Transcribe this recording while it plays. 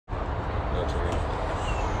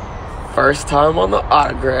First time on the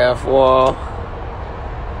autograph wall.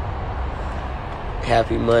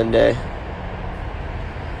 Happy Monday.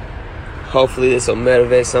 Hopefully this will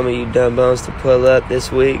motivate some of you dumb bums to pull up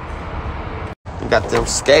this week. You got them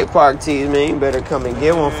skate park tees, man. You better come and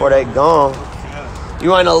get one before they gone.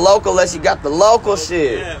 You ain't a local unless you got the local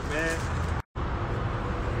shit. Yeah, man.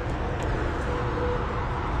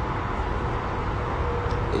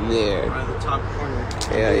 In there. Right in the top corner.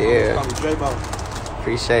 Hell yeah.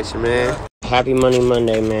 Appreciate you, man. Happy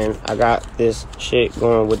Monday, man. I got this shit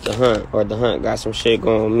going with the hunt, or the hunt got some shit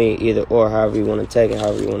going with me, either or, however you want to take it,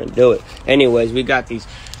 however you want to do it. Anyways, we got these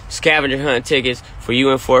scavenger hunt tickets for you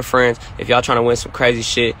and 4 friends. If y'all trying to win some crazy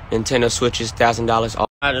shit, Nintendo Switches, $1,000.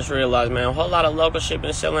 I just realized, man, a whole lot of local shit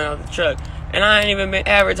been selling out the truck, and I ain't even been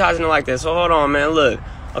advertising it like that. So hold on, man. Look,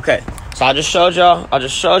 okay. So I just showed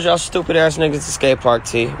y'all stupid ass niggas the skate park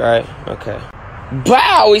tee, right? Okay.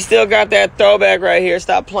 Bow, we still got that throwback right here.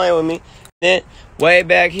 Stop playing with me. Then way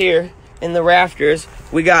back here in the rafters,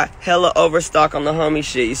 we got hella overstock on the homie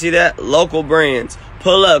shit. You see that? Local brands.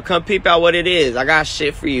 Pull up, come peep out what it is. I got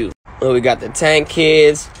shit for you. We got the Tank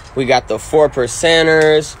Kids. We got the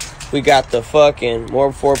 4%ers. We got the fucking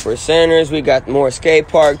more 4%ers. We got more skate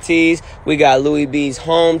park tees. We got Louis B's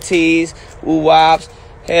home tees. Woo wops.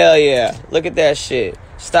 Hell yeah. Look at that shit.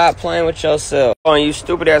 Stop playing with yourself. Oh, you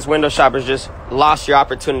stupid ass window shoppers just lost your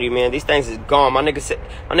opportunity, man. These things is gone. My nigga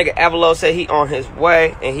Avalo said he on his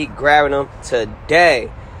way and he grabbing them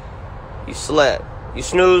today. You slept. You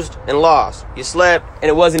snoozed and lost. You slept and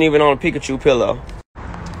it wasn't even on a Pikachu pillow. I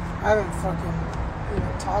haven't fucking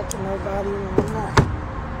even talked to nobody all night.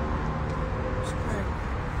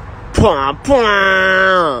 Pwah,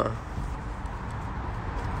 pwah.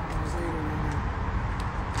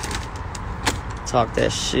 Talk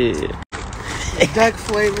that shit. Duck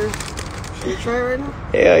flavor. Should we try it right now?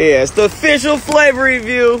 Hell yeah. It's the official flavor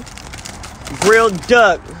review. Grilled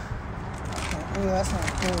duck. Oh, that's not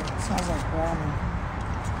good. It sounds like ramen.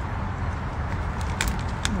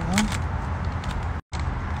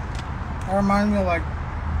 That reminds me of like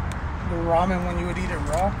the ramen when you would eat it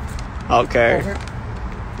raw. Okay.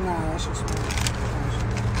 Nah, that's just weird.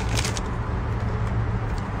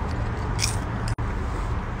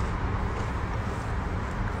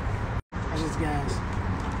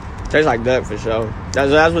 Tastes like duck for sure.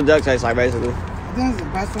 That's what duck tastes like, basically. I think it's the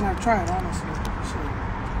best one I've tried, honestly.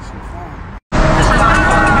 Shit fine.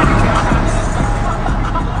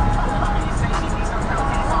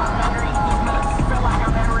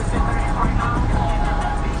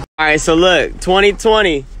 All right, so look,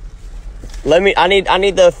 2020. I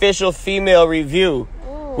need the official female review.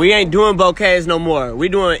 We ain't doing bouquets no more. We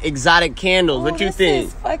doing exotic candles. What you think?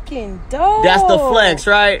 This is fucking dope. That's the flex,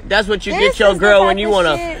 right? That's what you get your girl when you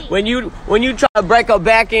wanna when you try to break her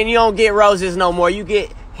back in. You don't get roses no more. You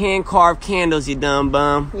get hand carved candles. You dumb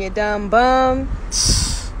bum. You dumb bum.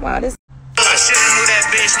 Wow, this. I should've knew that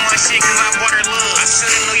bitch one shit cause I bought her love. I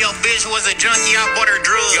should've knew your bitch was a junkie. I bought her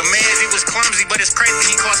drugs. Your man, he was clumsy, but it's crazy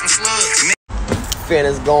he caught some slugs.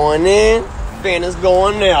 Finna's going in. Finna's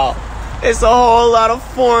going out. It's a whole lot of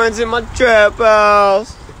foreigns in my trap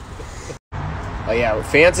house. Oh yeah,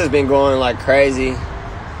 Fanta has been going like crazy.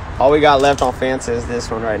 All we got left on Fanta is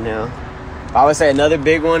this one right now. I would say another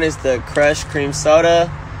big one is the Crush Cream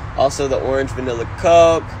Soda. Also the Orange Vanilla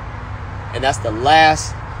Coke. And that's the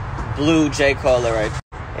last blue J Cola right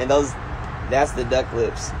there. And that's the duck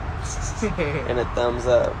lips. And a thumbs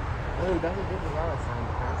up.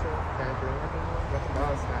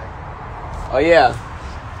 Oh yeah.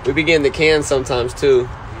 We be getting the cans sometimes, too.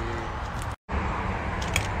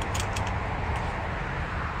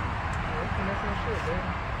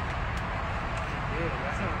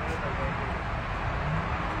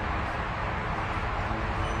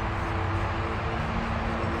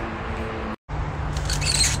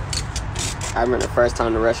 I remember the first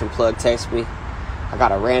time the Russian plug texted me. I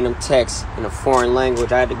got a random text in a foreign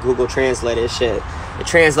language. I had to Google translate it shit. It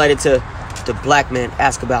translated to, "The black man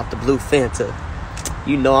asked about the blue Fanta."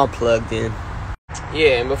 You know I'm plugged in.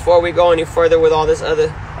 Yeah, and before we go any further with all this other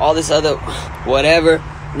whatever,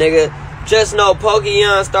 nigga, just know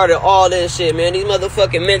Pokemon started all this shit, man. These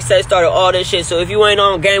motherfucking mixtapes started all this shit. So if you ain't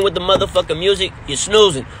on game with the motherfucking music, you're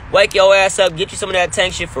snoozing. Wake your ass up, get you some of that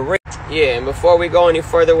tank shit for real. Yeah, and before we go any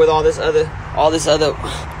further with all this other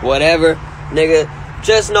whatever, nigga,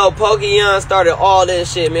 just know Pokemon started all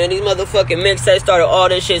this shit, man. These motherfucking mixtapes started all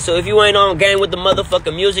this shit. So if you ain't on game with the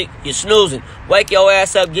motherfucking music, you're snoozing. Wake your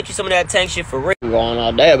ass up, get you some of that tank shit for real. I'm going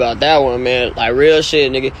all day about that one, man. Like real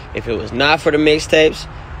shit, nigga. If it was not for the mixtapes,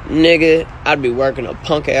 nigga, I'd be working a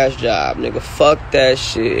punk ass job, nigga. Fuck that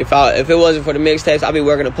shit. If it wasn't for the mixtapes, I'd be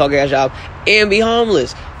working a punk ass job and be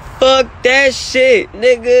homeless. Fuck that shit,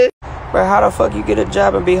 nigga. Bro, how the fuck you get a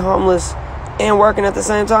job and be homeless and working at the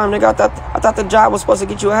same time, nigga? I thought the job was supposed to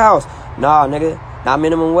get you a house. Nah, nigga. Not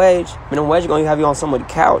minimum wage. Minimum wage gonna have you on somebody's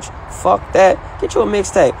couch. Fuck that. Get you a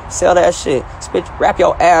mixtape. Sell that shit. Spit, rap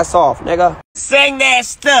your ass off, nigga. Sing that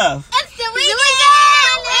stuff. It's the weekend.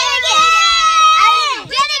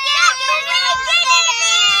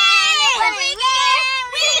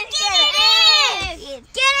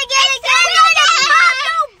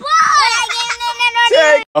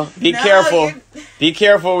 Oh, be careful. Be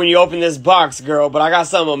careful when you open this box, girl. But I got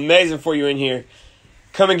something amazing for you in here.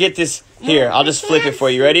 Come and get this. Here, I'll just flip it for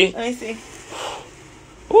you. Ready? Let me see.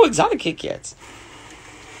 Ooh, exotic Kit Kats.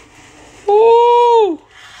 Ooh.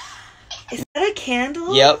 Is that a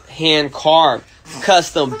candle? Yep, hand carved,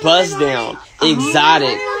 custom, buzz down,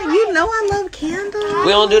 exotic. You know I love candles.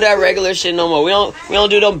 We don't do that regular shit no more. We don't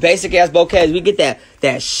do them basic ass bouquets. We get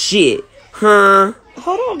that shit, huh?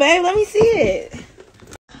 Hold on, babe. Let me see it.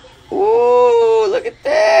 Ooh, look at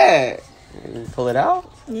that. Pull it out.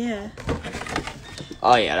 Yeah.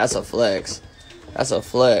 Oh yeah, that's a flex. That's a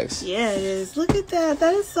flex. Yeah, it is. Look at that.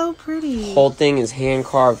 That is so pretty. Whole thing is hand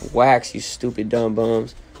carved wax. You stupid dumb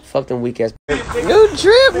bums. Fuck them weak ass. New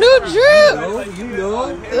drip, new drip. You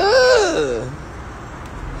know. Ugh.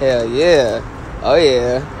 Hell yeah. Oh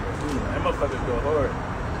yeah. That motherfucker go hard.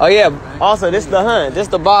 Oh yeah. Also, this the hunt. This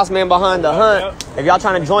the boss man behind the hunt. If y'all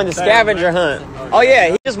trying to join the scavenger hunt. Oh yeah,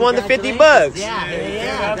 he just won the $50.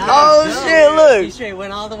 Yeah. Oh shit, look. You straight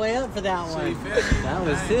went all the way up for that one. That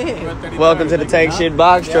was sick. Welcome to the Tank Shit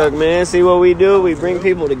Box Truck, man. See what we do? We bring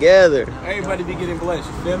people together. Everybody be getting blessed.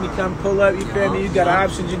 You feel me? Come pull up. You feel me? You got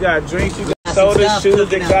options. You got drinks. You got sodas,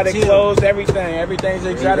 shoes, exotic clothes, everything. Everything's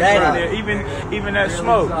exotic around there. Even that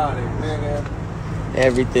smoke.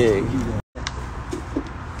 Everything.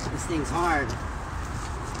 This thing's hard.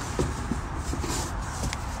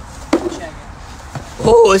 Check it.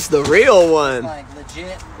 Oh, it's the real one. Like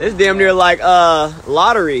legit. It's damn near like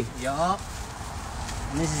lottery. Yup.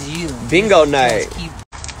 And this is you. Bingo This night.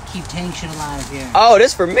 Keep tank shit alive here. Oh,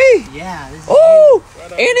 this for me. Yeah. This is Oh,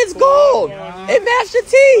 and it's gold. It matched the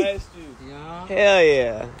tee. you. Yeah. Hell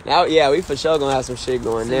yeah. Now, yeah, we for sure gonna have some shit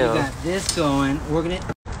going So now. we got this going. We're gonna.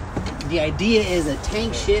 The idea is a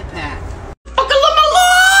tank shit pack.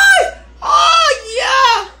 Oh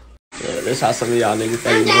yeah. This is how some of y'all niggas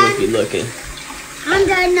think women be looking. I'm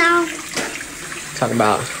done now. Talk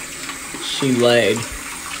about she laid.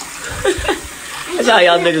 That's how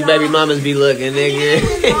y'all niggas baby mamas be looking, nigga.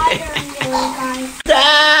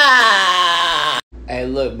 Hey,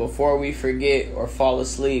 look, before we forget or fall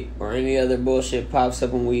asleep or any other bullshit pops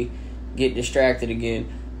up when we get distracted again,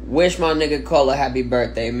 wish my nigga Cole a happy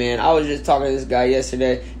birthday, man. I was just talking to this guy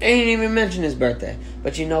yesterday and he didn't even mention his birthday.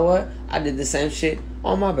 But you know what? I did the same shit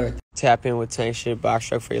on my birthday. Tap in with Tank Shit Box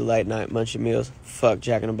Truck for your late night munchie meals. Fuck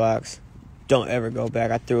Jack in the Box. Don't ever go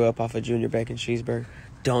back. I threw up off a junior bacon cheeseburger.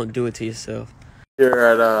 Don't do it to yourself.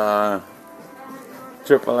 You're at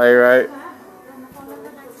AAA, right?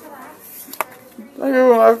 Look at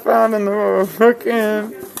what I found in the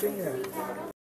fucking